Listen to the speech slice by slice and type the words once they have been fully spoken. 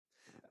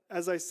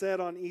As I said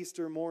on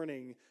Easter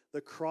morning, the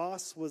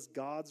cross was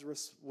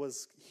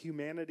was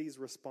humanity's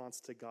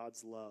response to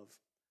God's love.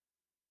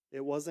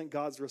 It wasn't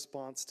God's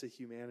response to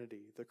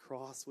humanity. The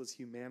cross was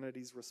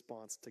humanity's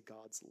response to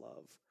God's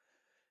love.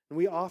 And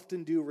we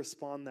often do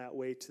respond that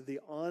way to the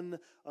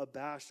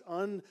unabashed,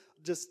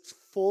 just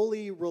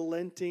fully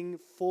relenting,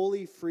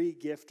 fully free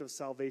gift of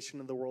salvation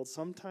in the world.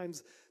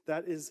 Sometimes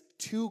that is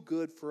too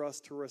good for us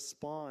to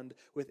respond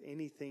with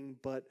anything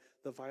but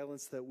the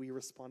violence that we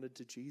responded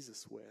to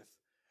Jesus with.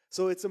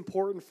 So it's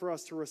important for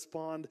us to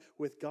respond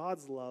with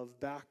God's love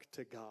back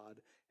to God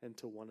and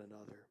to one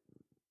another.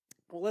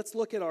 Well, let's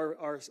look at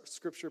our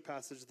scripture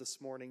passage this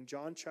morning,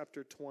 John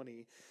chapter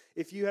 20.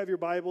 If you have your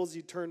Bibles,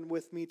 you turn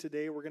with me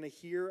today. We're going to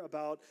hear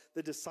about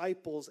the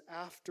disciples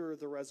after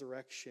the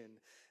resurrection.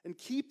 And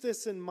keep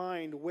this in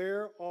mind,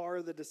 where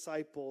are the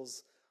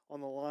disciples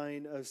on the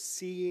line of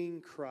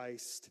seeing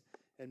Christ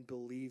and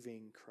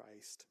believing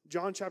Christ?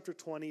 John chapter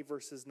 20,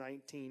 verses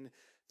 19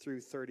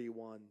 through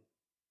 31.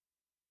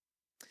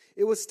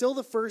 It was still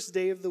the first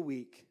day of the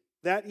week.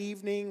 That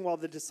evening, while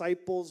the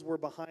disciples were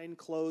behind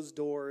closed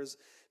doors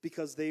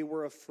because they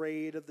were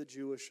afraid of the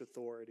Jewish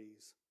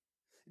authorities,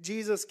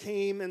 Jesus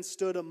came and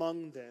stood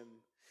among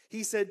them.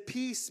 He said,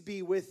 "Peace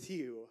be with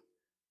you."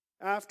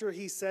 After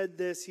he said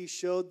this, he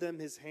showed them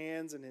his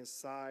hands and his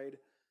side.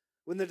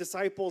 When the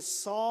disciples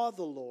saw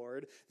the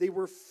Lord, they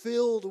were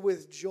filled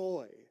with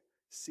joy,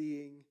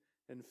 seeing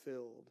and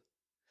filled.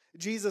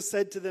 Jesus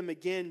said to them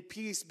again,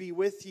 "Peace be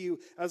with you.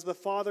 As the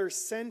Father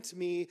sent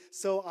me,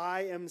 so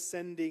I am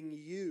sending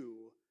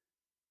you."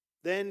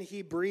 Then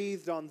he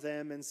breathed on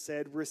them and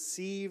said,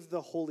 "Receive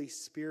the Holy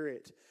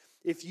Spirit.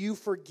 If you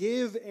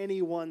forgive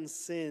anyone's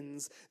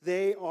sins,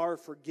 they are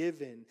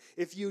forgiven.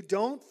 If you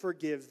don't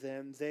forgive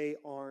them, they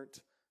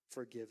aren't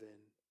forgiven."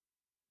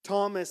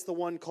 Thomas, the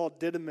one called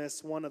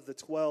Didymus, one of the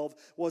 12,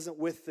 wasn't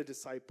with the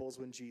disciples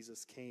when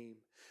Jesus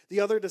came. The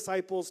other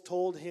disciples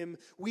told him,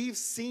 "We've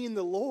seen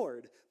the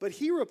Lord." But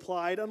he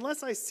replied,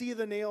 "Unless I see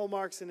the nail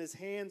marks in his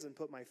hands and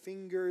put my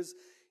fingers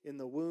in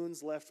the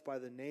wounds left by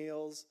the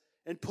nails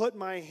and put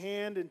my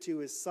hand into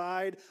his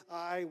side,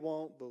 I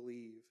won't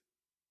believe."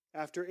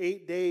 After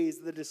 8 days,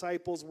 the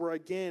disciples were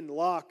again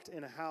locked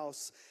in a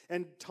house,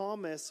 and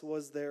Thomas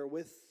was there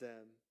with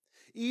them.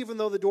 Even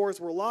though the doors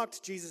were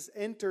locked, Jesus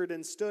entered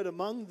and stood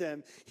among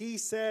them. He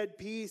said,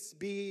 "Peace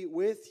be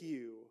with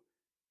you."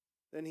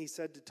 Then he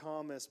said to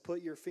Thomas,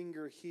 "Put your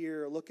finger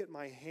here. Look at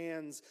my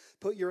hands.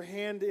 Put your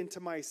hand into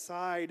my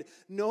side.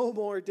 No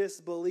more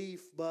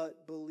disbelief,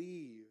 but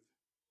believe."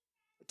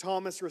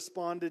 Thomas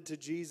responded to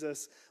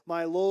Jesus,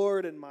 "My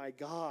Lord and my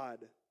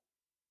God."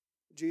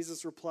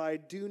 Jesus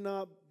replied,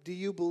 Do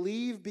you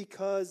believe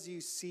because you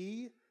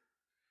see?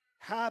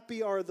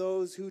 Happy are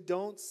those who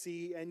don't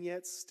see and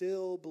yet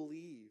still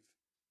believe.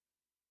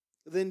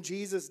 Then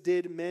Jesus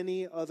did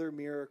many other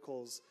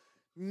miracles,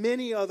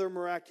 many other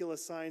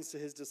miraculous signs to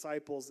his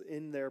disciples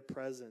in their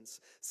presence.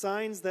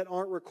 Signs that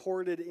aren't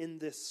recorded in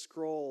this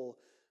scroll,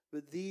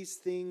 but these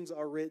things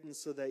are written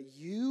so that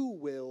you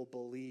will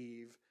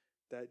believe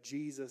that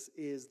Jesus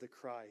is the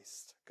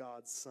Christ,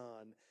 God's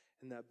Son,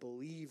 and that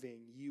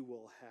believing you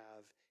will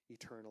have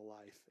eternal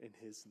life in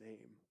his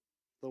name.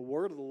 The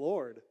word of the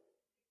Lord.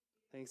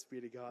 Thanks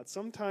be to God.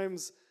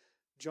 Sometimes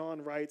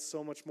John writes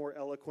so much more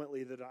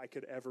eloquently than I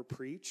could ever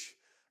preach.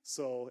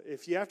 So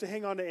if you have to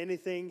hang on to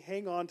anything,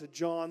 hang on to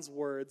John's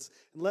words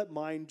and let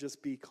mine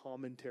just be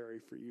commentary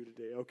for you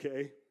today,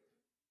 okay?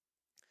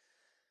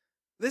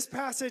 This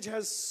passage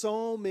has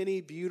so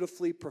many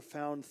beautifully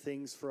profound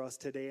things for us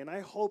today, and I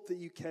hope that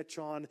you catch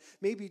on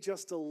maybe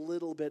just a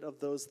little bit of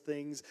those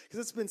things because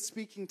it's been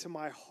speaking to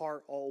my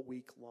heart all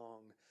week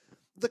long.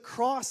 The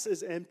cross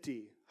is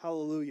empty.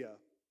 Hallelujah.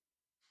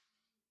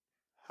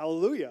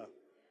 Hallelujah.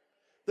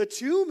 The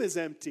tomb is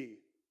empty.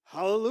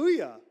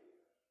 Hallelujah.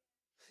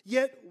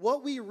 Yet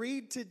what we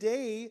read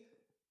today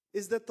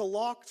is that the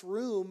locked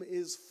room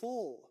is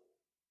full.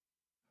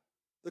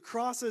 The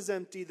cross is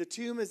empty, the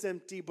tomb is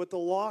empty, but the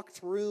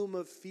locked room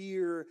of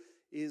fear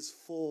is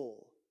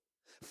full.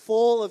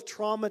 Full of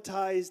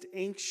traumatized,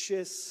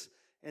 anxious,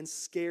 and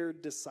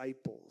scared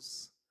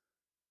disciples.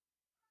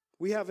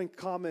 We have in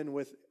common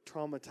with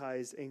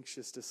traumatized,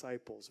 anxious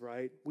disciples,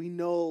 right? We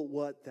know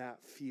what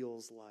that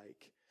feels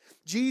like.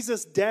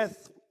 Jesus'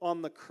 death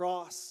on the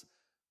cross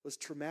was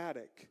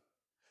traumatic.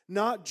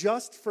 Not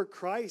just for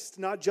Christ,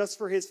 not just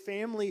for his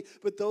family,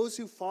 but those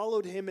who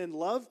followed him and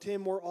loved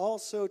him were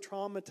also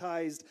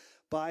traumatized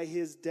by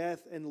his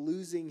death and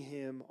losing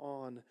him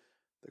on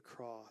the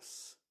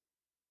cross.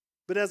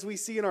 But as we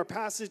see in our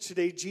passage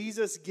today,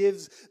 Jesus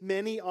gives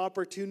many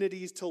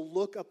opportunities to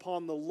look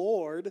upon the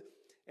Lord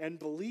and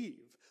believe.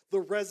 The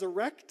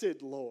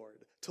resurrected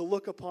Lord, to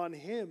look upon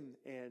him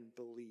and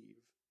believe.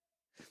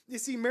 You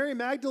see, Mary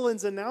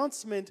Magdalene's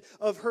announcement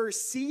of her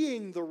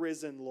seeing the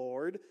risen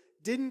Lord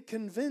didn't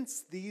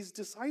convince these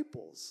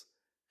disciples.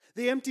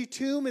 The empty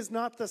tomb is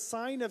not the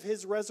sign of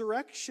his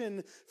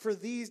resurrection for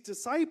these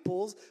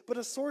disciples, but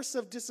a source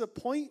of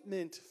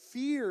disappointment,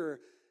 fear,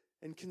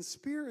 and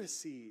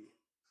conspiracy.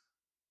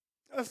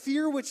 A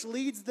fear which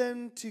leads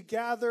them to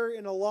gather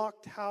in a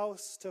locked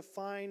house to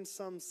find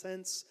some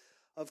sense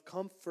of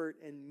comfort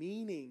and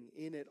meaning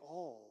in it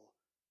all.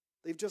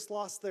 They've just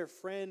lost their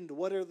friend.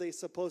 What are they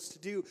supposed to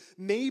do?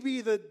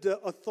 Maybe the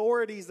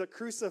authorities that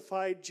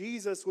crucified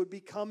Jesus would be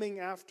coming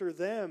after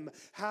them.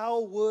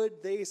 How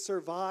would they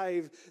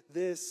survive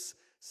this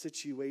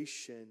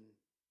situation?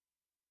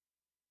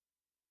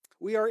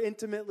 We are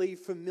intimately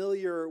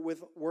familiar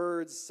with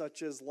words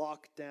such as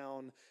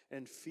lockdown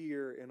and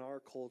fear in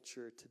our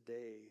culture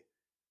today.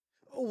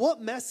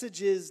 What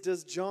messages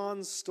does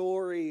John's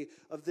story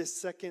of this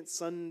second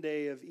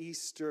Sunday of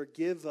Easter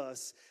give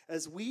us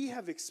as we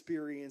have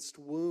experienced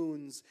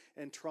wounds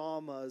and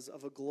traumas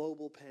of a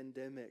global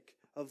pandemic,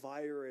 a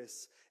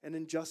virus, and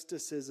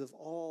injustices of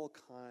all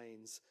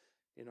kinds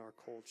in our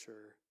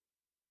culture?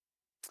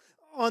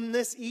 On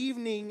this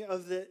evening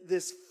of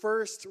this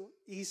first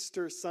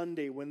Easter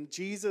Sunday, when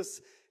Jesus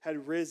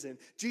had risen,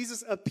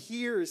 Jesus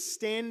appears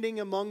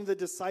standing among the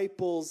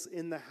disciples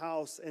in the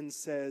house and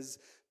says,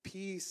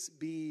 "Peace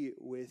be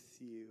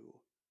with you."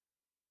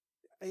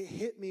 It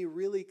hit me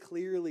really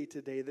clearly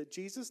today that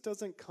Jesus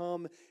doesn't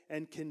come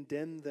and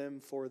condemn them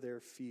for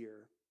their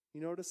fear. You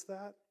notice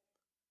that?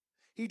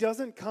 He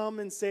doesn't come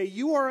and say,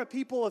 "You are a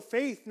people of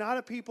faith, not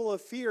a people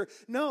of fear."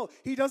 No,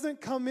 he doesn't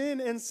come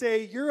in and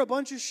say, "You're a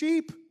bunch of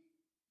sheep,"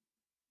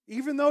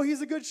 even though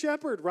he's a good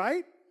shepherd,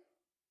 right?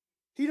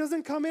 He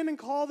doesn't come in and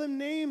call them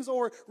names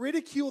or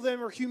ridicule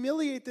them or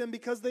humiliate them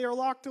because they are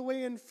locked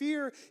away in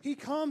fear. He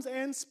comes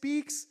and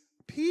speaks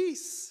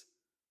peace.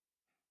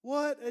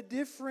 What a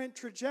different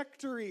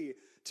trajectory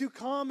to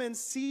come and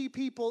see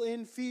people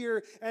in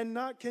fear and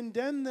not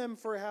condemn them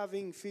for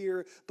having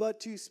fear, but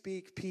to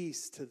speak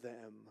peace to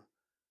them.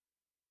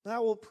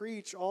 That will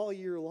preach all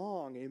year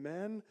long,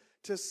 amen?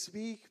 To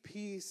speak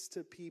peace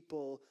to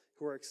people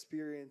who are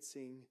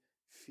experiencing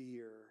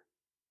fear.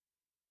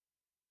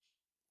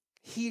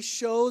 He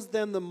shows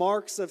them the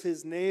marks of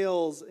his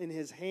nails in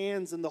his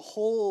hands and the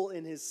hole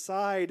in his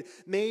side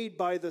made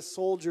by the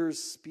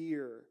soldier's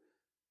spear.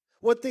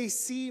 What they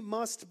see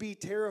must be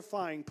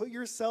terrifying. Put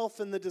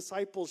yourself in the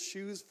disciples'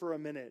 shoes for a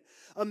minute.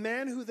 A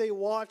man who they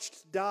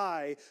watched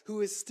die,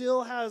 who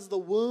still has the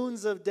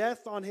wounds of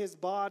death on his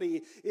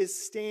body,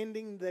 is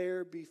standing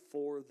there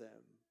before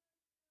them.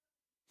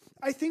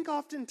 I think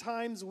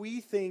oftentimes we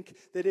think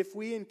that if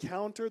we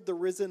encountered the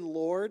risen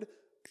Lord,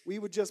 we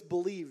would just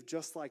believe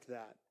just like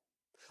that.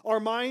 Our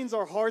minds,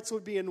 our hearts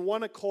would be in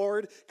one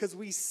accord because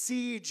we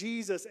see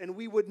Jesus and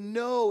we would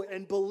know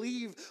and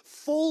believe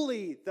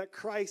fully that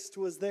Christ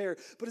was there.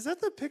 But is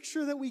that the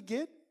picture that we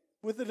get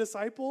with the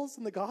disciples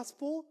in the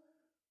gospel?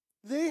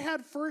 They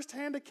had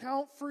firsthand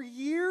account for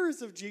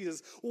years of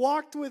Jesus,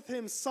 walked with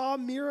him, saw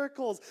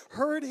miracles,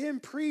 heard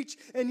him preach,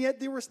 and yet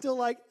they were still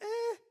like,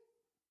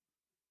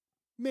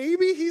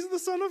 maybe he's the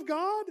Son of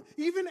God.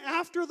 Even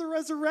after the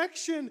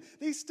resurrection,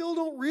 they still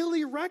don't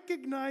really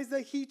recognize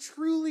that he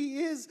truly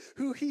is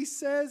who he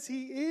says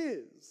he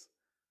is.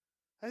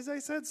 As I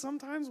said,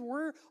 sometimes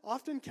we're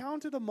often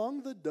counted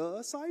among the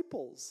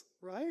disciples,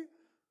 right?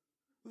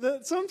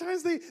 That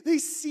sometimes they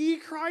see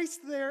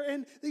Christ there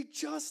and they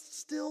just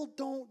still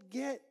don't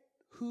get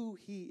who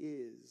he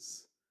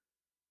is.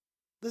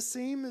 The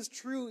same is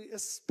true,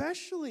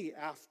 especially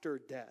after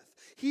death.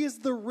 He is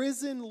the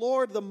risen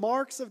Lord. The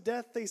marks of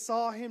death, they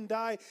saw him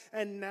die,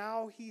 and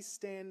now he's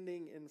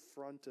standing in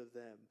front of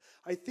them.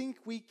 I think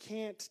we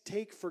can't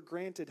take for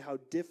granted how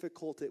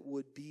difficult it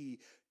would be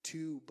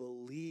to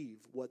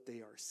believe what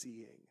they are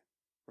seeing,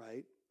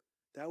 right?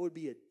 That would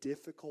be a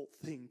difficult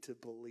thing to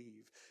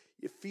believe.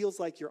 It feels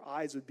like your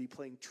eyes would be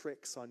playing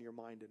tricks on your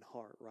mind and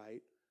heart,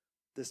 right?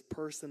 This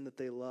person that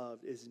they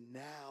loved is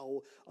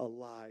now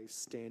alive,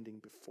 standing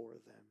before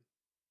them.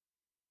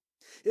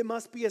 It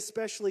must be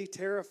especially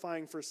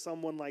terrifying for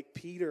someone like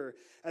Peter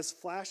as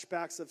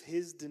flashbacks of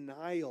his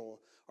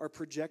denial are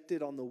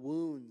projected on the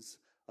wounds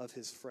of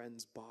his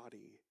friend's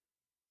body.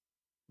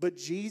 But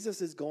Jesus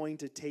is going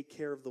to take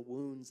care of the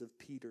wounds of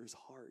Peter's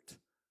heart.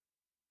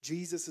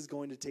 Jesus is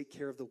going to take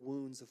care of the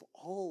wounds of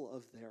all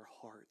of their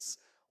hearts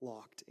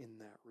locked in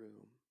that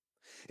room.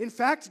 In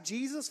fact,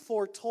 Jesus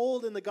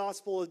foretold in the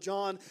Gospel of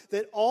John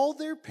that all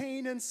their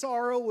pain and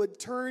sorrow would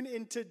turn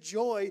into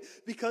joy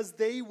because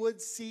they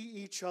would see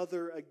each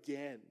other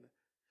again.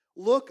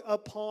 Look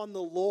upon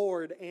the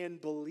Lord and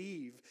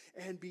believe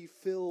and be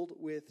filled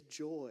with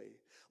joy.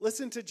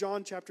 Listen to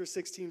John chapter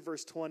 16,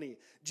 verse 20.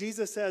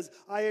 Jesus says,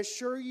 "I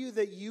assure you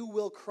that you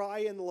will cry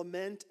and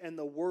lament and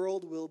the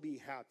world will be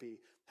happy."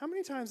 How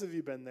many times have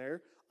you been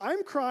there?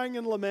 I'm crying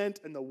and lament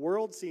and the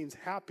world seems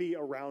happy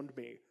around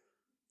me.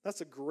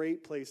 That's a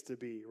great place to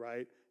be,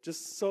 right? It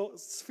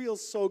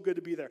feels so good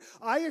to be there.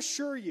 I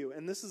assure you,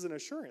 and this is an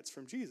assurance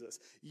from Jesus,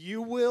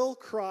 you will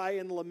cry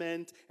and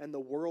lament, and the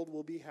world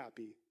will be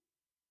happy.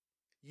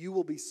 You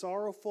will be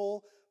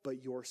sorrowful,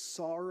 but your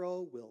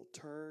sorrow will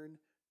turn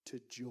to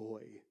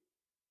joy.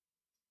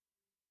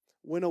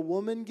 When a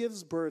woman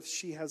gives birth,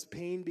 she has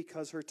pain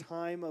because her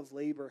time of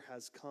labor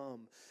has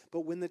come.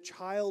 But when the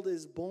child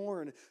is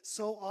born,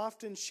 so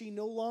often she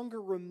no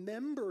longer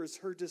remembers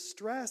her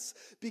distress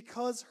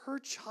because her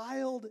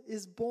child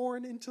is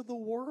born into the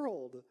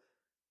world.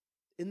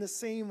 In the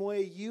same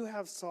way, you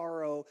have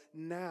sorrow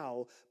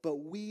now, but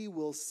we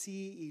will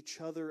see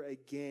each other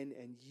again,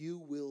 and you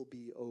will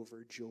be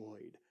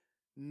overjoyed.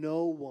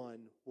 No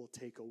one will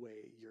take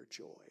away your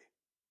joy.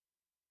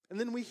 And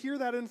then we hear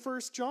that in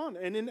 1 John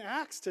and in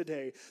Acts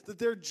today, that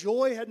their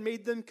joy had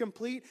made them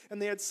complete,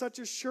 and they had such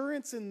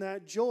assurance in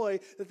that joy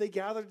that they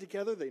gathered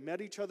together, they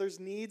met each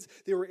other's needs,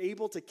 they were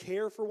able to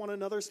care for one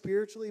another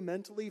spiritually,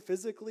 mentally,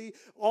 physically,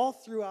 all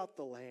throughout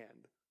the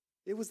land.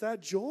 It was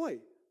that joy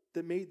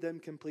that made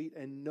them complete,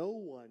 and no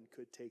one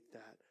could take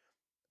that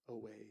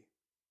away.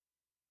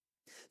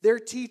 Their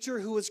teacher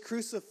who was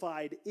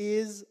crucified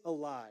is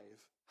alive.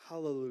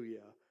 Hallelujah.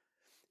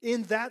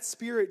 In that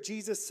spirit,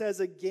 Jesus says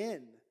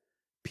again,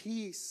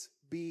 peace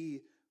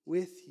be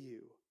with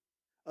you.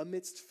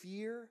 Amidst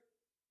fear,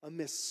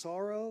 amidst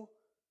sorrow,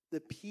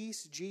 the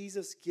peace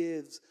Jesus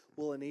gives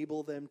will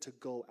enable them to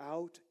go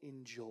out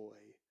in joy.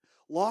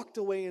 Locked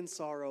away in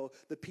sorrow,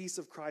 the peace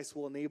of Christ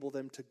will enable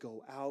them to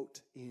go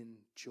out in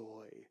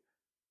joy.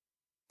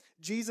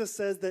 Jesus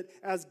says that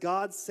as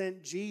God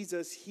sent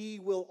Jesus, he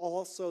will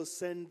also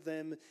send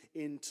them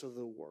into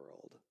the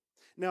world.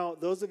 Now,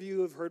 those of you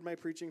who have heard my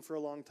preaching for a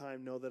long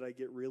time know that I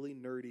get really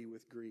nerdy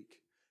with Greek.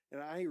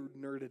 And I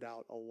nerded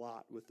out a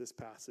lot with this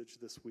passage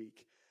this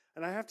week.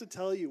 And I have to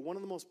tell you, one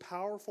of the most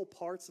powerful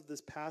parts of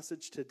this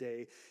passage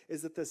today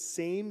is that the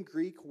same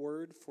Greek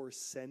word for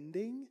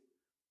sending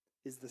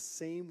is the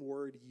same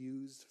word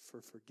used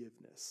for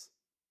forgiveness.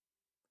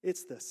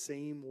 It's the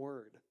same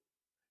word.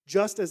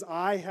 Just as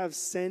I have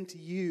sent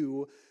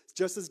you,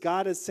 just as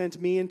God has sent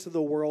me into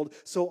the world,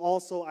 so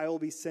also I will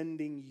be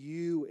sending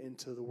you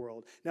into the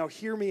world. Now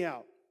hear me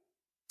out.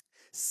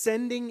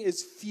 Sending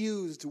is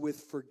fused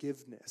with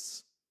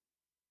forgiveness.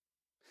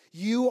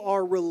 You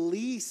are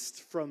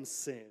released from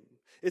sin.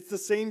 It's the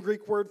same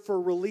Greek word for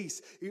release.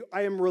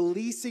 I am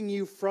releasing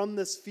you from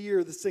this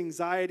fear, this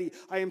anxiety.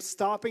 I am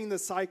stopping the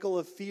cycle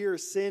of fear,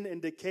 sin, and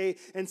decay,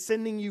 and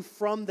sending you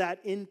from that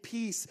in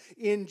peace,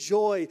 in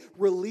joy,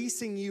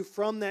 releasing you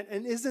from that.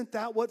 And isn't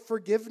that what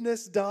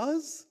forgiveness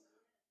does?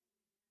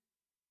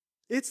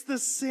 It's the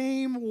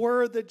same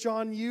word that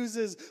John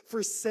uses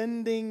for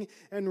sending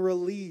and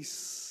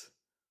release.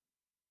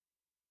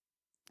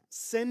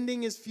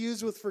 Sending is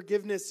fused with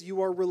forgiveness.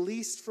 You are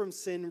released from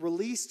sin,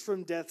 released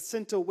from death,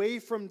 sent away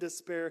from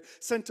despair,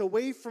 sent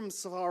away from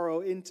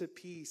sorrow into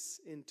peace,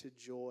 into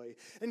joy.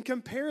 And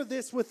compare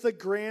this with the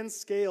grand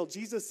scale.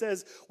 Jesus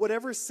says,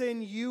 whatever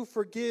sin you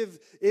forgive,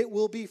 it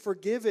will be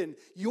forgiven.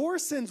 Your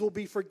sins will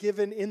be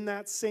forgiven in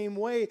that same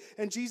way.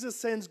 And Jesus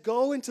says,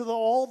 go into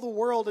all the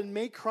world and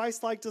make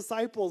Christ-like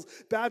disciples,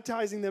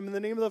 baptizing them in the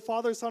name of the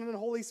Father, Son, and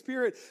Holy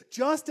Spirit.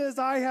 Just as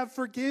I have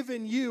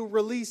forgiven you,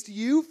 released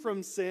you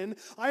from sin,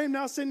 I am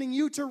now sending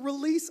you to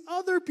release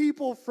other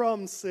people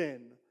from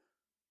sin,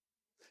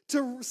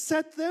 to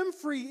set them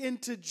free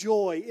into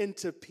joy,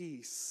 into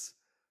peace.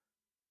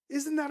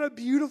 Isn't that a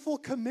beautiful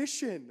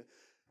commission?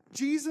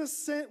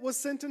 Jesus was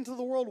sent into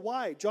the world.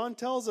 Why? John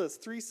tells us,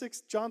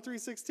 John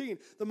 3:16,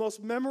 the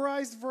most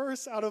memorized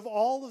verse out of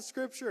all of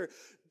Scripture.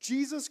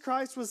 Jesus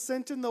Christ was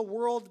sent in the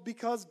world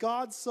because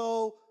God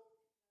so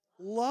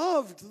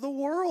loved the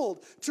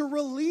world, to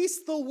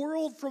release the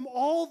world from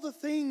all the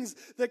things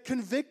that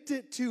convict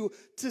it to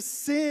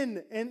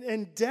sin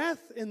and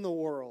death in the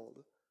world.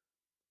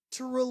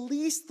 To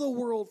release the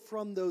world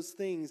from those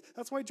things.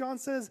 That's why John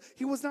says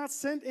he was not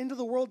sent into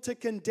the world to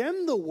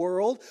condemn the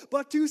world,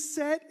 but to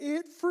set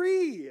it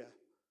free.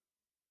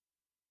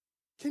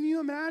 Can you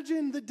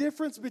imagine the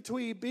difference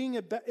between being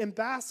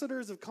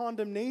ambassadors of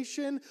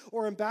condemnation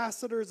or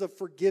ambassadors of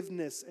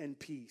forgiveness and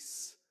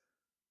peace?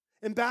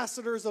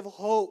 Ambassadors of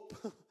hope,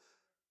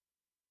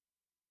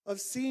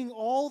 of seeing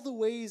all the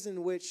ways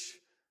in which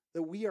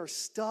that we are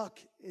stuck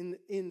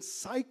in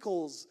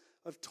cycles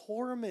of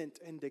torment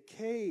and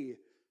decay,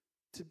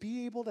 to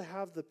be able to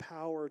have the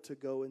power to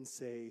go and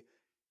say,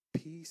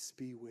 peace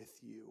be with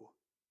you,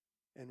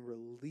 and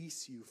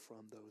release you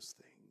from those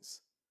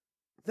things.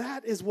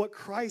 That is what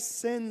Christ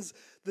sends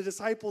the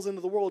disciples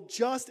into the world.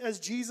 Just as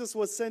Jesus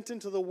was sent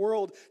into the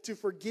world to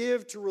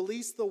forgive, to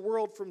release the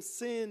world from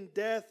sin,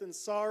 death, and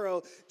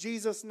sorrow,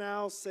 Jesus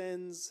now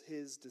sends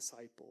his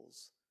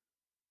disciples.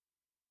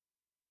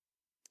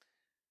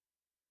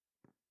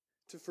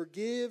 To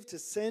forgive, to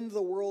send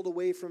the world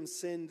away from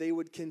sin, they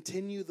would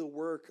continue the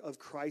work of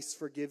Christ's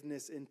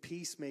forgiveness and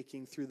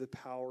peacemaking through the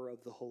power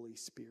of the Holy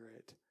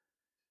Spirit.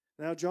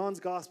 Now,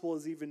 John's gospel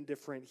is even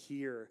different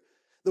here.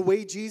 The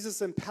way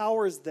Jesus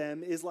empowers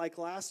them is like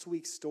last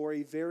week's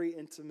story, very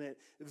intimate,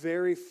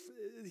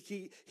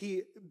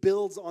 he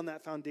builds on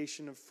that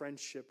foundation of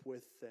friendship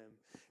with them.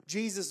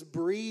 Jesus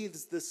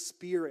breathes the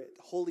Spirit,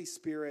 Holy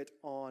Spirit,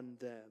 on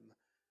them.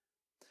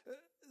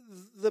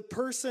 The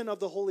person of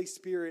the Holy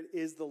Spirit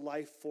is the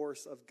life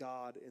force of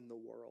God in the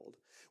world.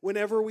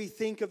 Whenever we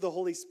think of the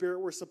Holy Spirit,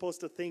 we're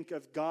supposed to think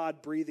of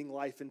God breathing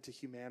life into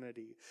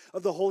humanity,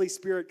 of the Holy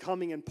Spirit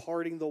coming and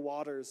parting the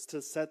waters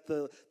to set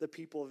the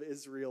people of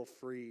Israel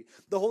free.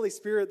 The Holy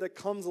Spirit that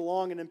comes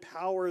along and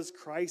empowers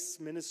Christ's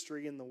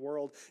ministry in the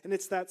world. And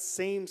it's that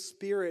same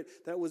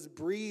Spirit that was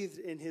breathed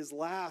in his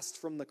last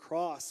from the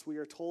cross. We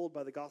are told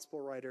by the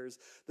gospel writers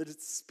that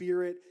it's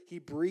Spirit, he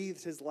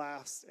breathed his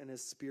last and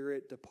his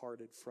Spirit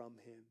departed from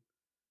him.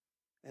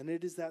 And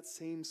it is that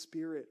same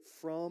Spirit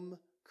from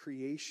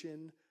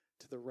creation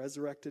to the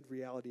resurrected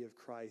reality of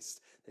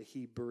Christ that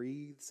he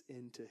breathes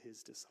into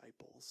his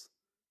disciples.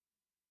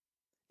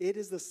 It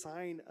is the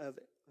sign of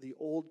the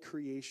old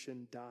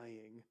creation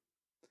dying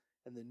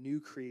and the new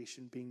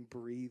creation being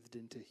breathed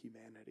into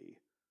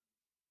humanity.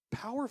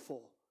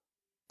 Powerful.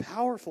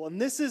 Powerful.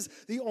 And this is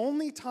the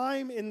only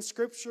time in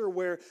Scripture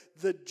where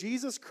the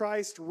Jesus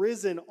Christ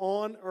risen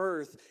on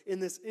earth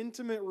in this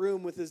intimate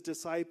room with his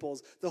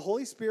disciples, the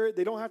Holy Spirit,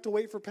 they don't have to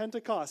wait for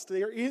Pentecost.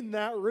 They are in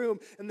that room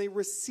and they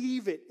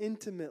receive it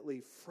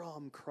intimately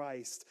from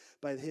Christ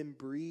by him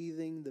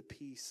breathing the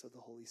peace of the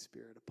Holy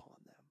Spirit upon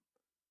them.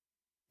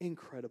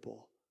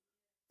 Incredible.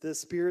 The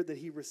Spirit that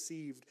he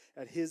received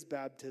at his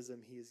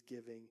baptism, he is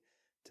giving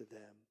to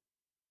them.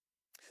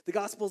 The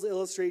Gospels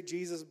illustrate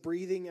Jesus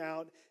breathing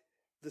out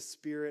the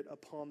Spirit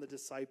upon the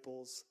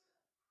disciples.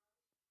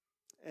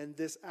 And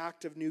this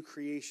act of new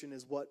creation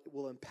is what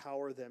will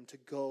empower them to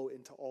go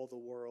into all the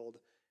world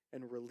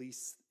and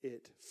release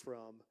it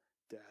from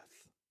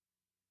death.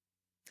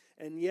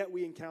 And yet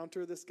we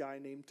encounter this guy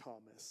named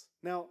Thomas.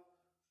 Now,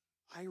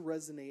 I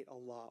resonate a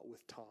lot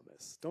with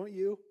Thomas. Don't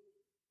you?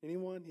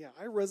 Anyone? Yeah,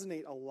 I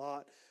resonate a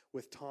lot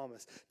with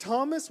Thomas.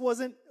 Thomas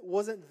wasn't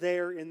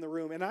there in the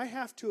room. And I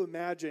have to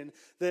imagine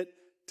that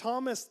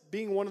Thomas,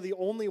 being one of the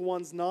only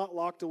ones not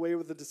locked away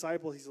with the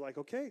disciples, he's like,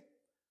 okay,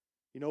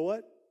 you know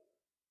what?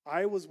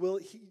 I was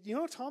willing.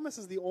 Thomas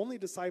is the only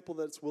disciple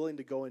that's willing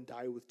to go and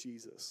die with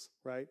Jesus,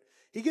 right?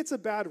 He gets a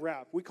bad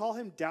rap. We call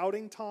him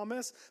Doubting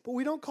Thomas, but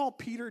we don't call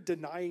Peter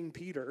Denying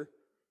Peter.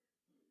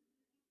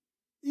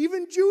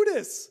 Even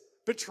Judas,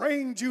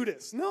 betraying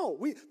Judas. No,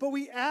 but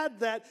we add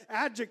that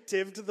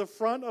adjective to the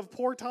front of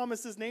poor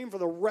Thomas's name for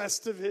the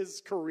rest of his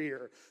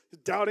career.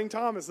 Doubting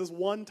Thomas this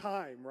one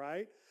time,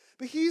 right?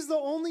 But he's the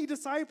only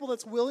disciple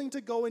that's willing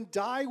to go and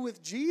die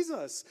with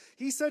Jesus.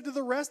 He said to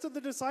the rest of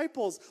the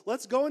disciples,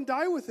 let's go and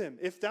die with him.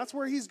 If that's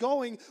where he's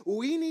going,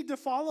 we need to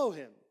follow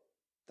him.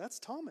 That's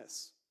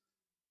Thomas.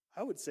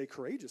 I would say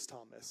courageous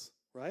Thomas,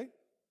 right?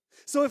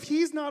 So if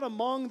he's not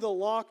among the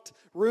locked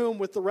room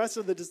with the rest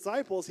of the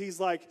disciples, he's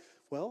like,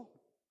 well,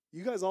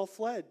 you guys all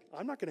fled.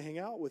 I'm not going to hang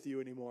out with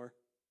you anymore.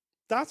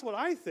 That's what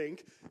I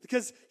think,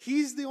 because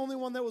he's the only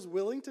one that was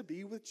willing to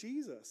be with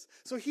Jesus.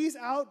 So he's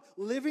out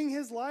living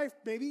his life,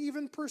 maybe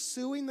even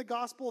pursuing the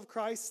gospel of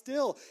Christ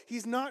still.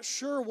 He's not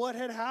sure what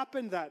had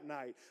happened that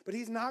night, but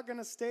he's not going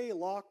to stay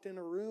locked in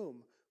a room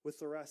with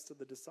the rest of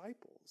the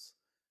disciples.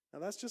 Now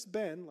that's just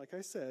Ben, like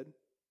I said,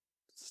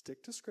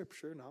 stick to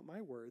Scripture, not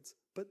my words.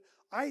 But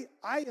I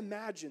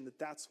imagine that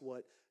that's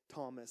what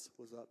Thomas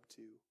was up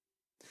to.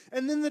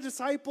 And then the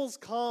disciples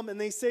come and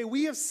they say,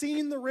 we have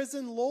seen the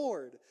risen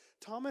Lord.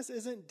 Thomas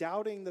isn't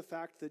doubting the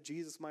fact that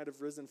Jesus might have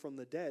risen from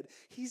the dead.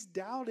 He's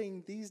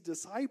doubting these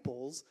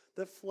disciples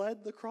that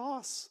fled the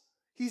cross.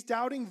 He's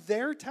doubting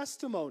their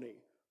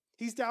testimony.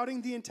 He's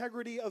doubting the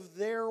integrity of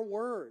their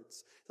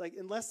words. Like,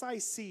 unless I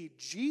see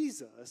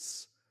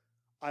Jesus,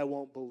 I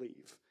won't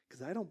believe.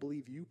 Because I don't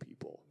believe you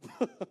people,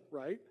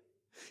 right?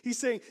 He's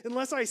saying,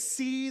 unless I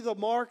see the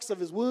marks of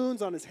his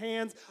wounds on his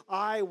hands,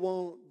 I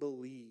won't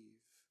believe.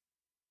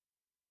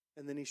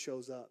 And then he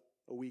shows up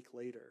a week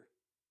later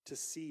to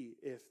see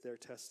if their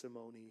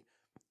testimony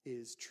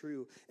is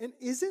true. And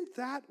isn't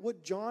that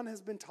what John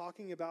has been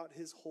talking about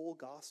his whole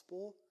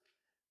gospel?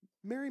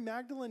 Mary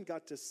Magdalene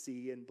got to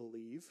see and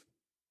believe.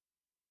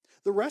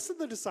 The rest of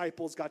the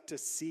disciples got to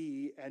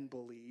see and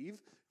believe.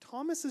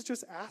 Thomas is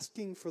just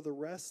asking for the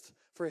rest,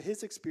 for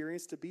his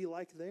experience to be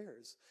like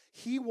theirs.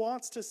 He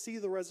wants to see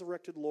the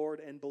resurrected Lord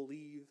and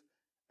believe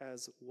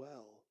as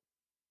well.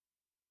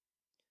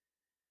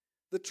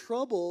 The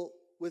trouble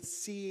with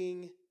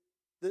seeing,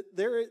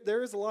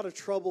 there is a lot of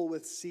trouble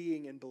with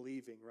seeing and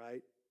believing,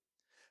 right?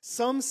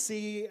 Some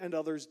see and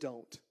others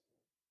don't.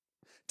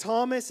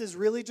 Thomas is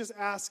really just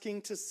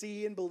asking to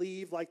see and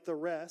believe like the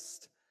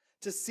rest,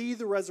 to see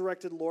the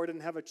resurrected Lord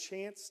and have a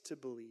chance to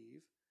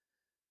believe.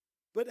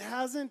 But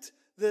hasn't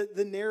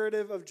the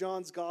narrative of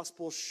John's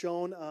gospel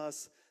shown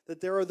us that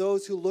there are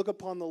those who look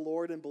upon the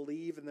Lord and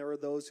believe, and there are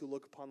those who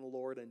look upon the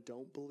Lord and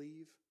don't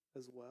believe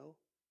as well?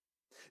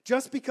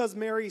 Just because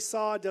Mary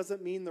saw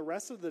doesn't mean the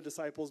rest of the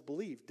disciples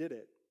believed, did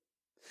it?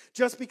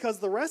 Just because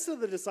the rest of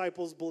the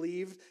disciples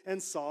believed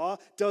and saw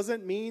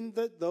doesn't mean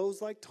that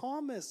those like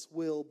Thomas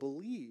will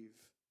believe.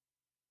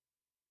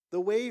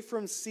 The way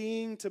from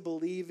seeing to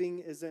believing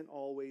isn't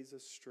always a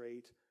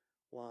straight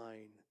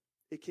line.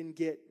 It can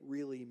get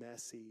really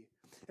messy.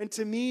 And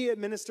to me, it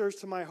ministers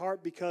to my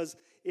heart because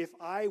if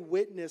I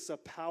witness a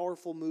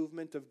powerful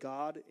movement of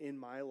God in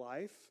my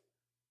life,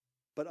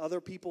 but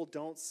other people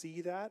don't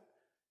see that,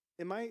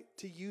 am I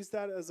to use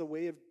that as a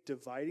way of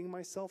dividing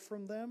myself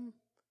from them?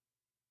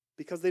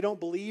 Because they don't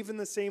believe in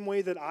the same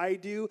way that I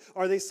do,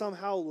 are they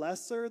somehow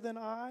lesser than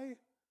I?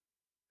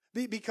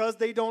 Because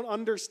they don't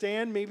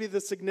understand maybe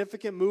the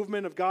significant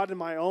movement of God in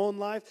my own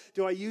life,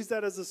 do I use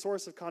that as a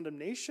source of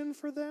condemnation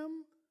for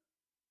them?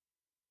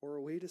 Or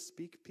a way to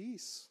speak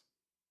peace?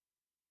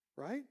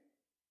 Right?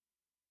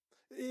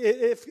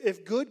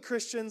 If good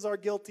Christians are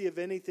guilty of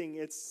anything,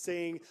 it's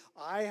saying,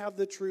 I have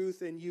the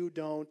truth and you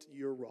don't,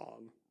 you're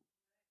wrong.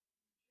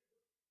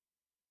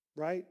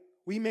 Right?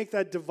 We make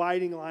that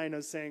dividing line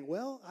of saying,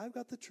 well, I've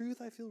got the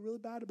truth, I feel really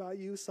bad about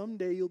you,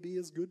 someday you'll be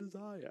as good as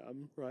I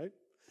am, right?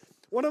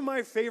 One of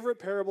my favorite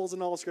parables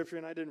in all of Scripture,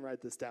 and I didn't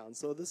write this down,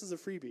 so this is a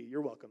freebie,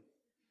 you're welcome.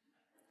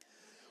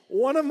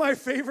 One of my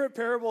favorite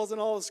parables in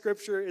all of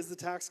Scripture is the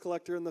tax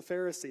collector and the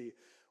Pharisee.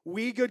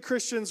 We good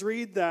Christians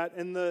read that,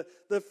 and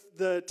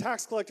the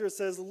tax collector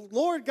says,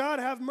 Lord God,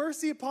 have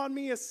mercy upon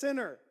me, a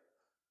sinner.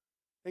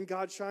 And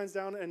God shines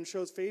down and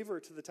shows favor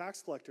to the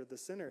tax collector, the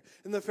sinner.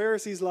 And the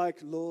Pharisee's like,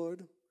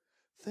 Lord,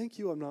 thank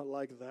you I'm not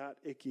like that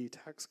icky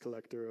tax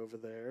collector over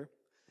there.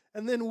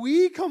 And then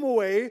we come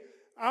away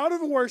out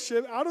of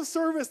worship, out of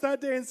service that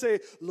day and say,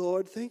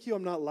 Lord, thank you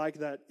I'm not like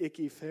that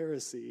icky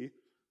Pharisee.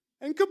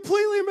 And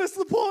completely miss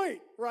the point,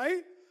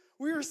 right?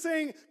 We are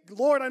saying,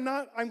 Lord,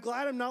 I'm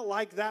glad I'm not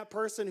like that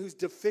person who's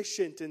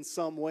deficient in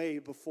some way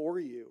before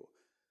you.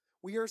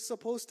 We are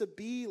supposed to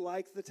be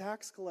like the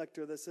tax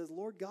collector that says,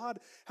 Lord God,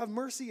 have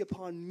mercy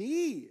upon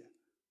me.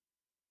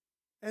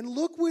 And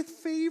look with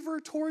favor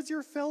towards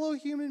your fellow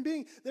human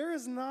being. There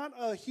is not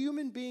a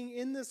human being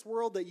in this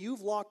world that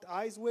you've locked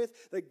eyes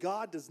with that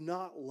God does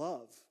not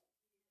love.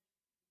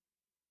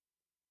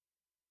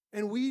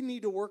 And we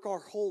need to work our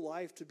whole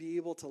life to be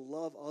able to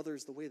love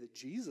others the way that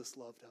Jesus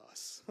loved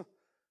us.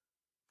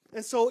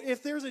 And so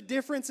if there's a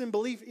difference in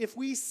belief, if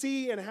we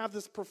see and have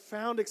this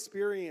profound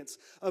experience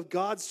of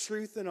God's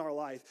truth in our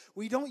life,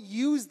 we don't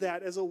use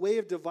that as a way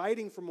of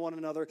dividing from one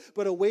another,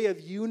 but a way of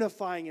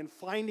unifying and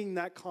finding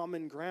that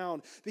common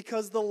ground.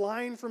 Because the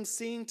line from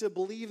seeing to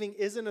believing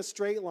isn't a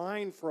straight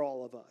line for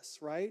all of us,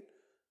 right?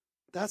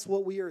 That's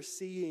what we are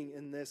seeing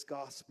in this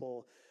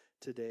gospel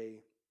today.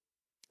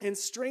 And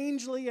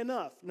strangely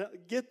enough, now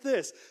get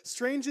this,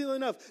 strangely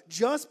enough,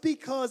 just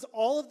because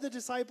all of the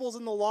disciples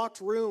in the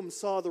locked room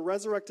saw the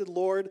resurrected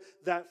Lord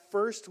that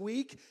first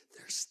week,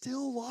 they're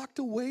still locked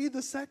away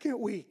the second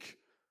week.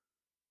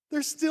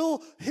 They're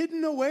still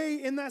hidden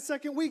away in that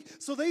second week.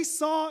 So they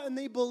saw and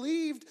they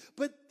believed,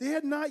 but they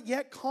had not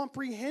yet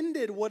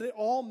comprehended what it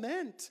all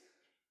meant.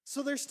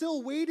 So they're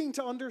still waiting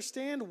to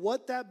understand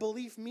what that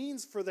belief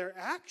means for their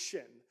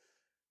action.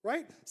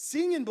 Right?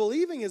 Seeing and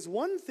believing is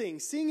one thing.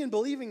 Seeing and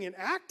believing and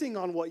acting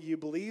on what you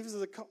believe is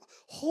a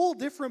whole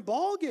different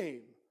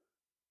ballgame.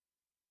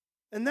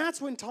 And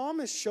that's when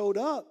Thomas showed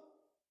up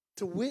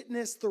to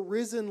witness the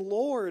risen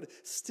Lord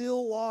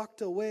still locked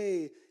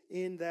away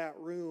in that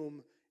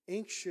room,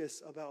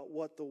 anxious about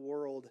what the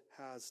world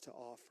has to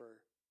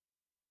offer.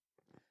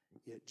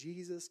 Yet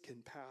Jesus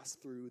can pass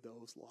through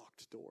those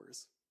locked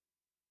doors.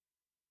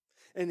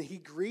 And he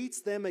greets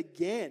them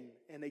again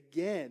and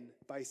again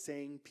by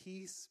saying,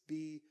 peace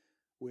be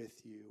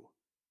with you.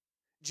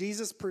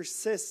 Jesus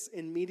persists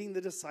in meeting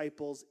the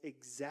disciples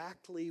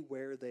exactly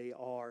where they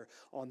are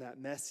on that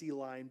messy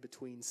line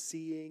between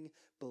seeing,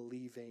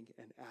 believing,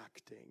 and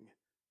acting.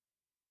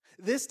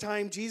 This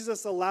time,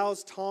 Jesus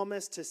allows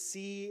Thomas to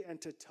see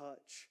and to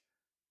touch.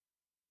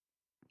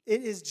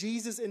 It is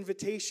Jesus'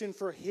 invitation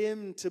for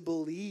him to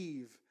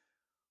believe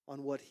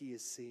on what he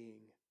is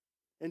seeing.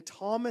 And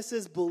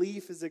Thomas's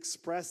belief is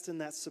expressed in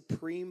that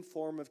supreme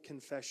form of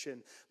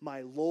confession,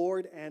 my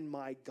Lord and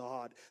my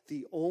God,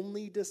 the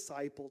only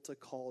disciple to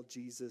call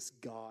Jesus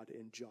God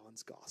in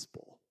John's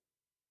gospel.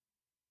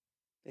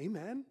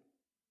 Amen.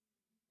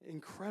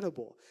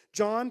 Incredible.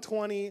 John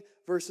 20,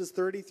 verses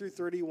 30 through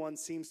 31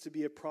 seems to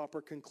be a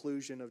proper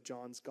conclusion of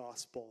John's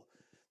gospel.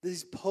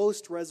 These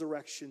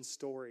post-resurrection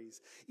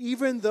stories.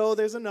 Even though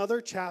there's another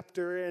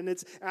chapter and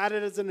it's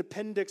added as an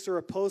appendix or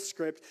a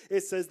postscript,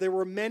 it says there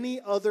were many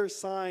other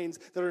signs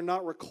that are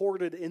not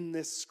recorded in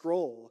this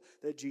scroll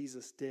that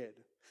Jesus did.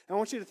 And I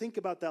want you to think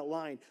about that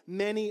line,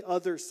 many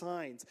other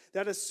signs.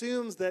 That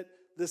assumes that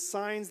the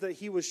signs that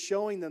he was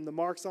showing them, the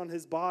marks on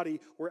his body,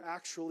 were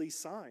actually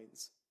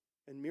signs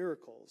and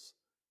miracles.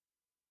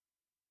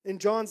 In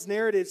John's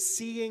narrative,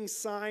 seeing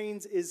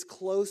signs is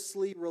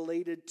closely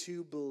related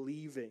to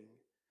believing.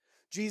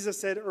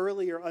 Jesus said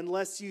earlier,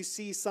 unless you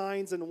see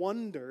signs and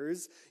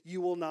wonders,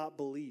 you will not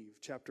believe.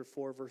 Chapter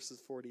 4,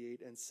 verses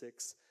 48 and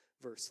 6,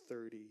 verse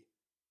 30.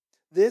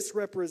 This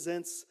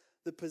represents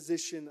the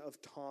position of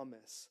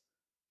Thomas.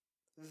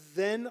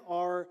 Then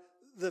are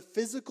the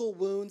physical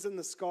wounds and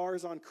the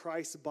scars on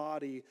Christ's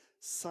body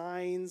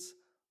signs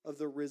of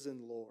the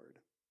risen Lord?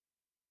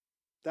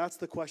 That's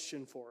the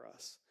question for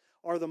us.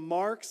 Are the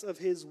marks of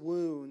his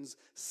wounds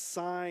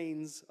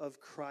signs of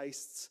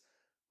Christ's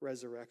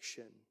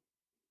resurrection?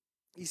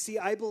 You see,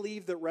 I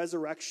believe that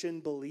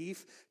resurrection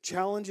belief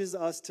challenges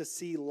us to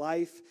see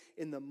life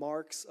in the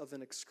marks of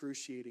an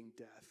excruciating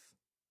death.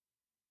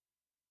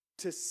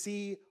 to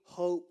see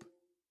hope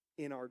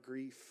in our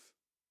grief,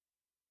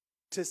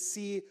 to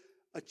see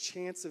a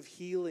chance of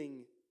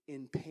healing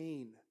in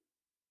pain?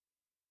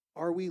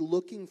 Are we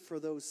looking for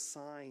those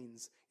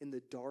signs in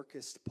the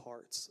darkest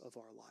parts of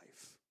our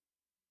life?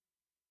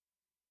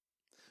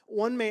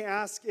 One may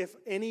ask if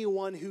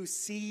anyone who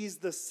sees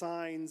the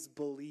signs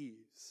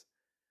believes.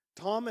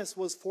 Thomas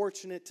was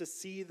fortunate to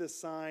see the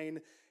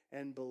sign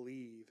and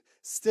believe.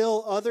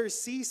 Still, others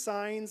see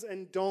signs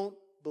and don't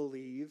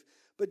believe.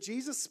 But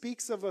Jesus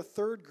speaks of a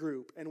third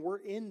group, and we're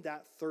in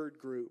that third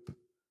group.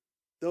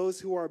 Those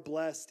who are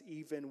blessed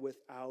even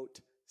without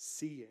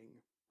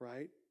seeing,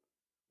 right?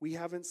 We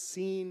haven't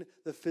seen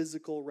the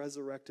physical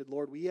resurrected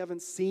Lord. We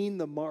haven't seen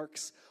the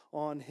marks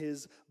on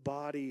his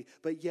body.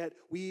 But yet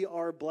we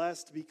are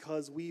blessed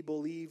because we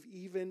believe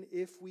even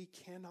if we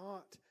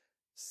cannot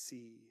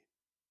see.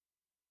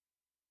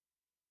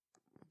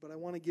 But I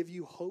want to give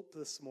you hope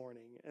this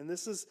morning. And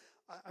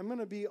I'm going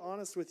to be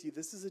honest with you,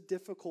 this is a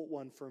difficult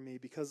one for me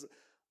because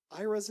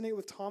I resonate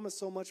with Thomas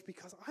so much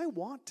because I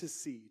want to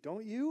see,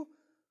 don't you?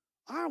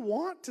 I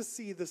want to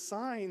see the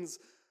signs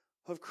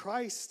of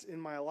Christ in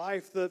my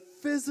life, the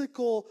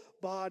physical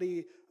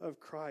body of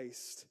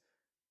Christ.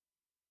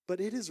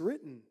 But it is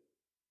written.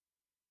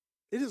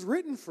 It is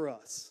written for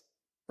us,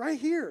 right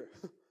here.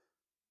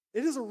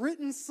 It is a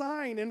written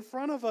sign in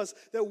front of us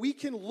that we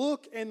can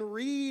look and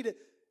read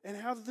and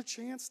have the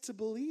chance to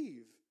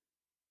believe.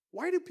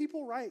 Why do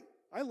people write?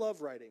 I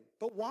love writing,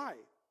 but why?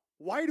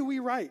 Why do we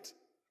write?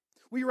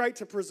 We write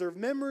to preserve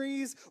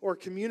memories or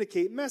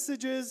communicate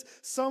messages.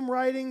 Some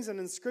writings and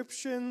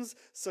inscriptions,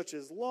 such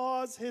as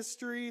laws,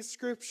 history,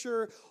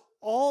 scripture,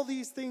 all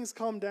these things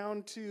come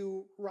down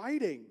to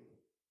writing.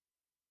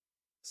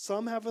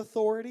 Some have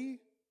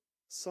authority.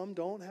 Some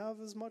don't have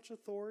as much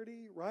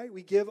authority, right?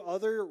 We give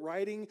other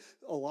writing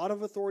a lot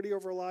of authority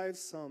over our lives.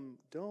 Some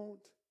don't.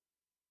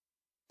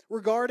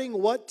 Regarding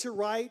what to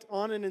write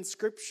on an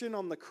inscription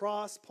on the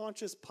cross,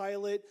 Pontius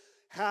Pilate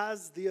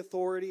has the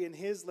authority in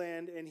his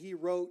land, and he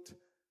wrote,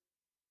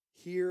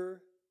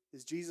 "Here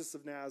is Jesus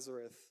of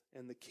Nazareth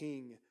and the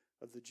King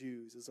of the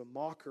Jews," as a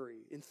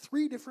mockery. In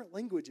 3 different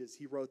languages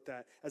he wrote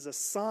that as a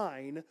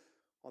sign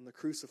on the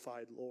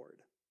crucified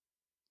Lord.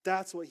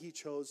 That's what he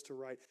chose to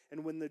write.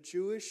 And when the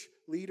Jewish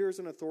leaders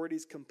and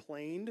authorities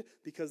complained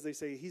because they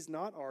say he's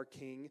not our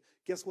king,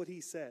 guess what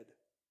he said?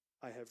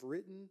 "I have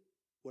written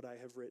what I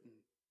have written."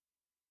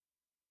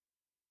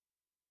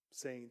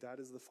 Saying that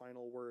is the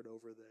final word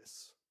over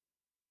this.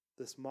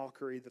 This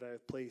mockery that I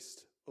have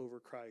placed over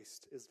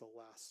Christ is the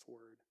last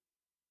word.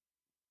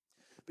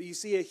 But you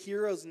see, a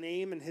hero's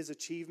name and his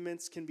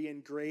achievements can be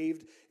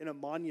engraved in a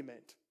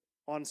monument,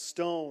 on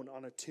stone,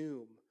 on a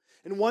tomb.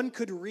 And one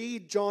could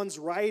read John's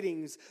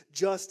writings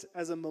just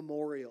as a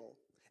memorial,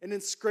 an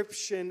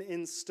inscription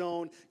in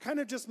stone, kind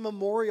of just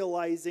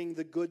memorializing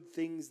the good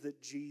things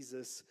that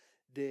Jesus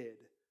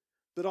did.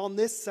 But on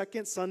this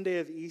second Sunday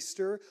of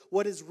Easter,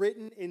 what is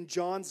written in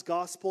John's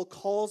gospel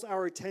calls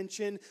our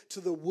attention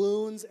to the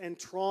wounds and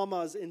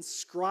traumas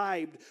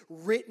inscribed,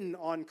 written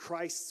on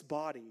Christ's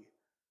body.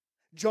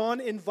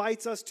 John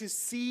invites us to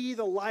see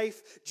the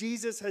life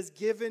Jesus has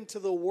given to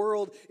the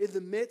world in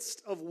the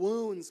midst of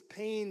wounds,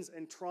 pains,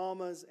 and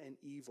traumas and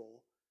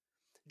evil.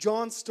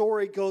 John's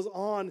story goes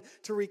on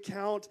to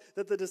recount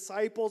that the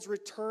disciples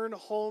return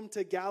home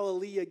to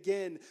Galilee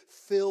again,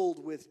 filled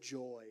with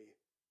joy.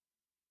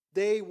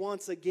 They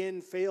once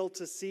again failed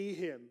to see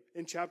him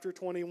in chapter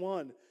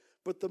 21.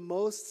 But the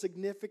most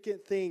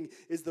significant thing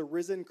is the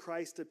risen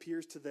Christ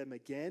appears to them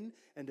again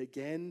and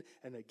again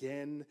and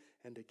again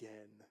and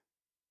again.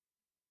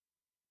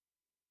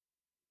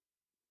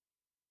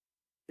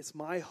 It's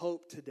my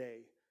hope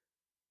today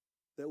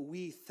that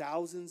we,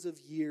 thousands of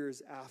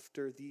years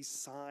after these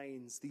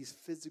signs, these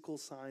physical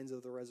signs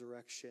of the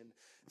resurrection,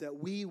 that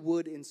we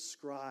would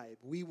inscribe,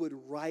 we would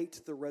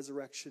write the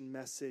resurrection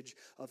message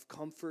of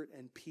comfort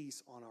and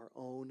peace on our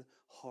own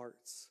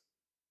hearts.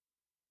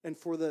 And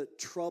for the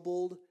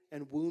troubled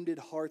and wounded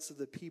hearts of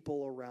the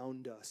people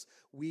around us,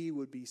 we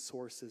would be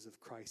sources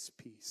of Christ's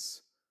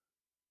peace.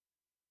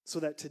 So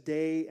that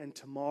today and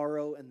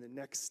tomorrow and the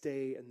next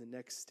day and the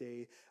next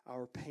day,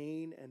 our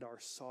pain and our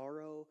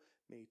sorrow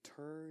may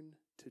turn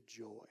to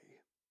joy.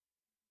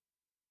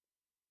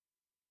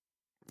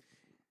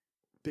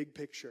 Big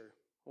picture.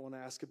 I want to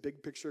ask a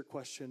big picture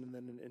question and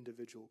then an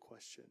individual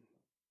question.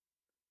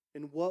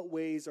 In what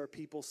ways are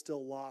people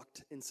still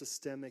locked in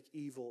systemic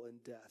evil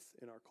and death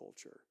in our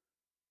culture?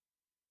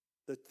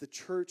 That the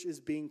church is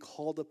being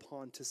called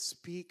upon to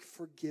speak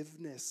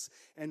forgiveness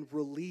and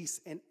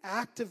release and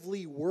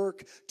actively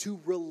work to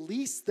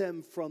release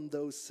them from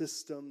those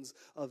systems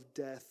of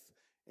death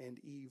and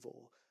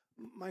evil.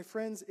 My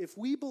friends, if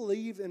we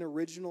believe in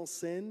original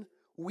sin,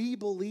 we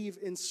believe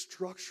in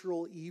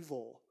structural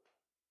evil.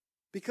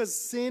 Because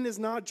sin is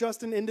not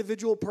just an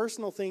individual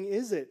personal thing,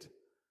 is it?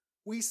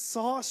 We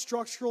saw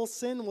structural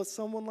sin with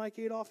someone like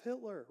Adolf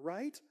Hitler,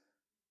 right?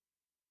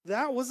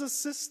 That was a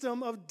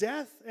system of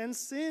death and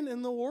sin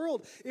in the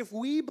world. If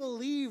we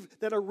believe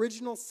that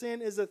original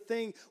sin is a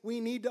thing,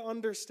 we need to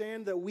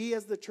understand that we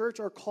as the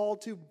church are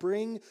called to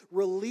bring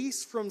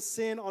release from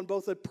sin on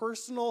both a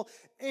personal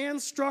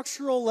and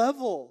structural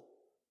level.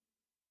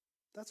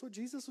 That's what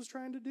Jesus was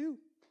trying to do.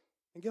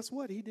 And guess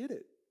what? He did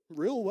it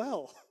real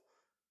well.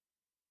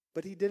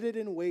 But he did it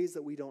in ways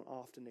that we don't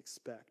often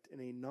expect, in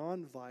a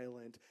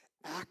nonviolent,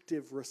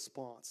 active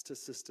response to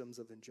systems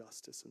of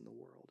injustice in the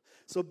world.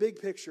 So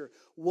big picture,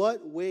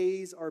 what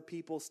ways are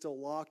people still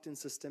locked in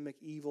systemic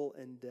evil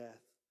and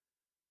death?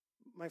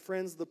 My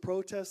friends, the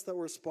protests that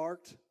were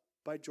sparked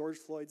by George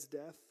Floyd's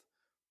death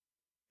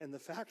and the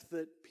fact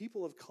that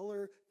people of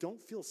color don't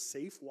feel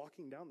safe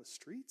walking down the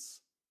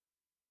streets,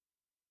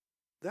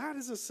 that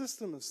is a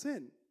system of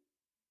sin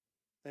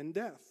and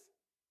death.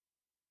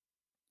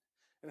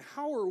 And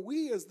how are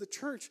we as the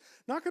church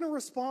not going to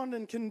respond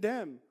and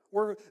condemn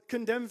or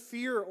condemn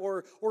fear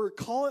or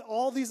call it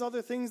all these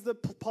other things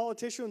that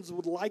politicians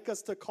would like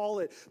us to call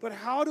it? But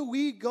how do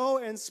we go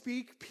and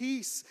speak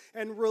peace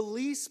and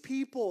release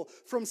people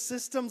from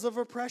systems of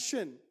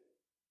oppression?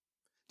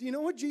 Do you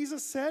know what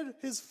Jesus said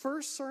his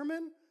first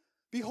sermon?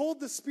 Behold,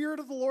 the Spirit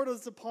of the Lord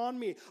is upon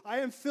me. I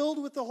am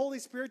filled with the Holy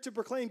Spirit to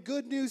proclaim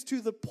good news to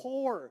the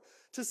poor,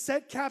 to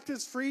set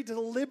captives free, to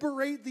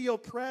liberate the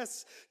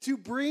oppressed, to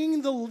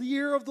bring the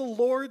year of the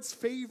Lord's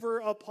favor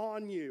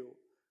upon you.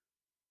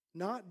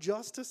 Not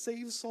just to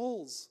save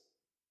souls.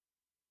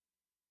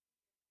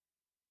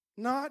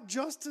 Not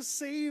just to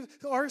save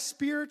our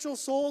spiritual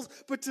souls,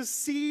 but to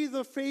see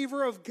the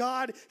favor of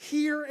God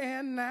here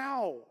and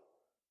now.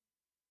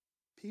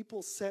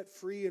 People set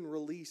free and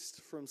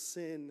released from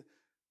sin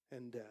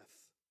and death.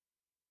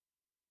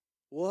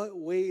 What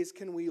ways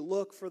can we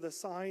look for the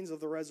signs of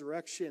the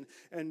resurrection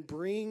and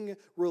bring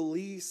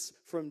release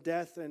from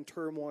death and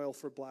turmoil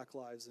for Black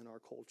lives in our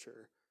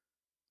culture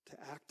to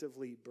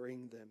actively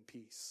bring them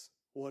peace?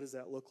 What does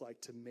that look like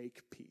to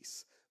make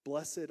peace?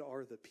 Blessed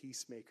are the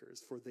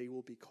peacemakers, for they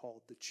will be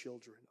called the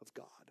children of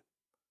God.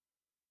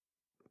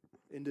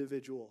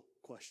 Individual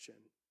question.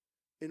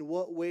 In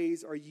what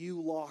ways are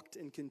you locked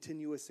in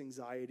continuous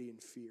anxiety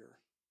and fear?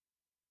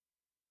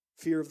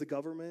 Fear of the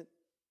government?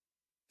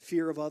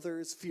 Fear of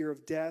others? Fear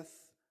of death?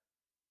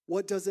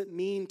 What does it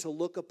mean to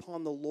look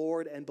upon the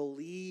Lord and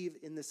believe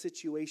in the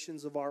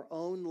situations of our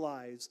own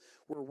lives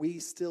where we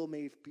still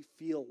may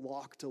feel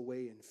locked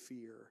away in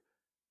fear?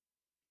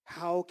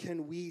 How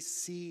can we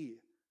see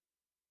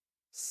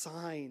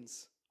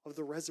signs of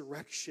the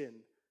resurrection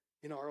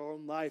in our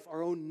own life,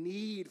 our own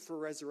need for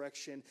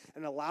resurrection,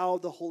 and allow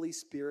the Holy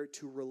Spirit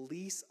to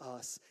release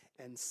us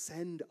and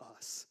send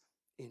us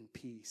in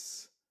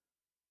peace?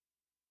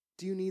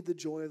 Do you need the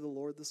joy of the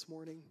Lord this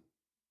morning?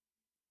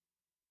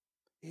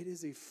 It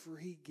is a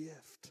free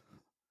gift.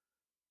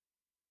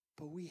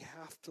 But we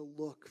have to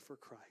look for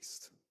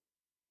Christ.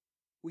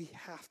 We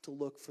have to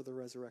look for the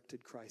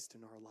resurrected Christ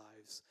in our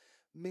lives.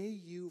 May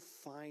you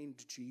find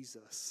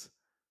Jesus,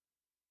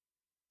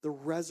 the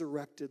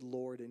resurrected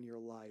Lord in your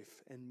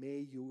life, and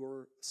may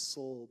your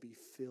soul be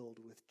filled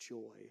with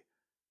joy.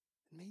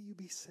 And may you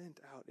be sent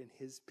out in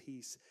his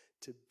peace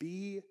to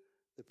be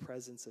the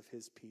presence of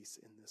his peace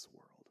in this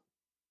world.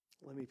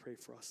 Let me pray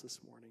for us this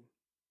morning.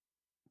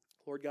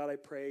 Lord God, I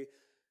pray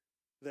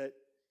that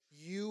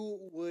you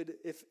would,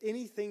 if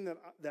anything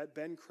that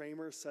Ben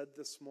Kramer said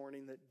this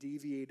morning that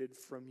deviated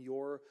from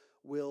your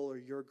will or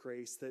your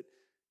grace, that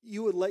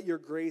you would let your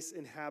grace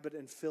inhabit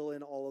and fill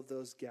in all of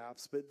those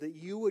gaps, but that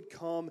you would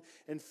come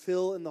and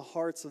fill in the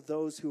hearts of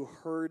those who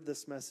heard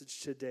this message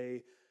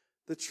today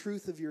the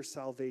truth of your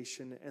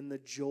salvation and the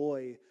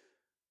joy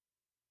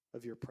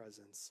of your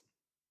presence.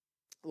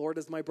 Lord,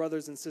 as my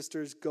brothers and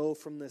sisters go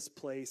from this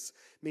place,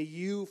 may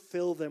you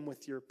fill them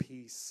with your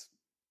peace.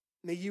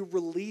 May you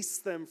release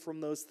them from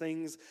those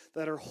things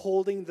that are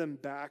holding them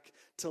back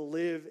to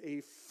live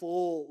a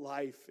full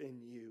life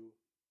in you.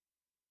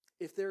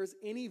 If there's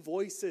any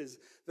voices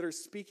that are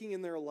speaking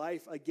in their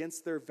life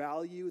against their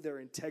value, their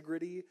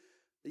integrity,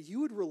 that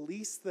you would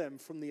release them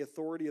from the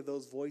authority of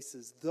those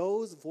voices.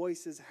 Those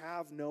voices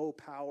have no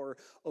power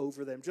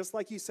over them. Just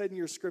like you said in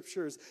your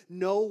scriptures,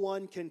 no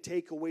one can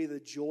take away the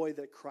joy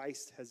that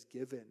Christ has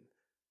given.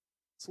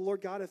 So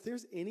Lord God, if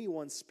there's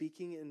anyone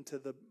speaking into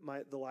the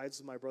lives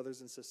of my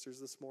brothers and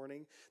sisters this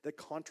morning that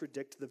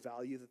contradict the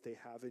value that they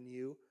have in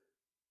you,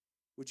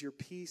 would your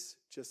peace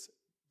just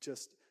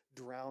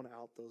drown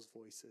out those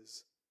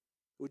voices?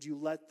 Would you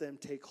let them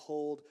take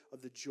hold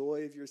of the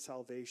joy of your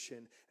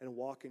salvation and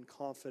walk in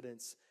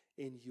confidence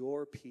in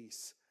your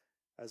peace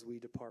as we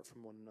depart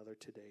from one another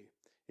today?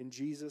 In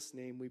Jesus'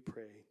 name we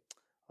pray.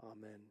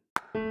 Amen.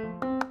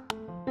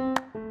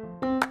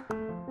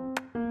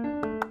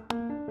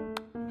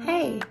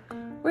 Hey,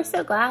 we're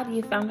so glad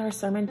you found our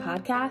sermon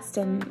podcast,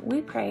 and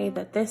we pray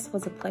that this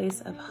was a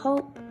place of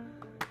hope,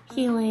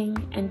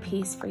 healing, and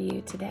peace for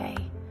you today.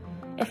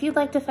 If you'd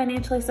like to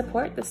financially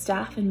support the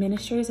staff and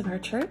ministries of our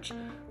church,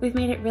 we've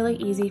made it really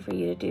easy for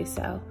you to do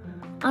so.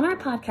 On our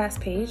podcast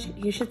page,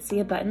 you should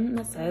see a button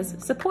that says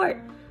Support,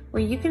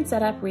 where you can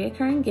set up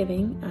recurring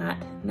giving at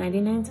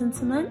 99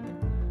 cents a month,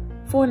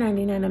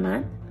 $4.99 a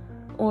month,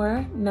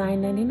 or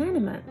 $9.99 a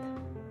month.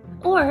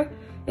 Or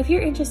if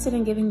you're interested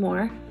in giving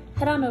more,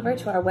 head on over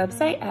to our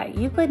website at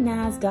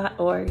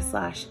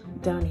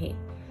euclidnaz.org/donate.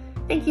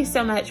 Thank you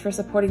so much for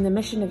supporting the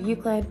mission of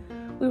Euclid.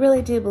 We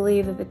really do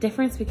believe that the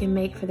difference we can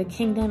make for the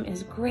kingdom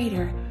is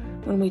greater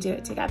when we do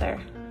it together.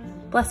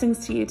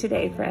 Blessings to you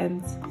today,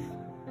 friends.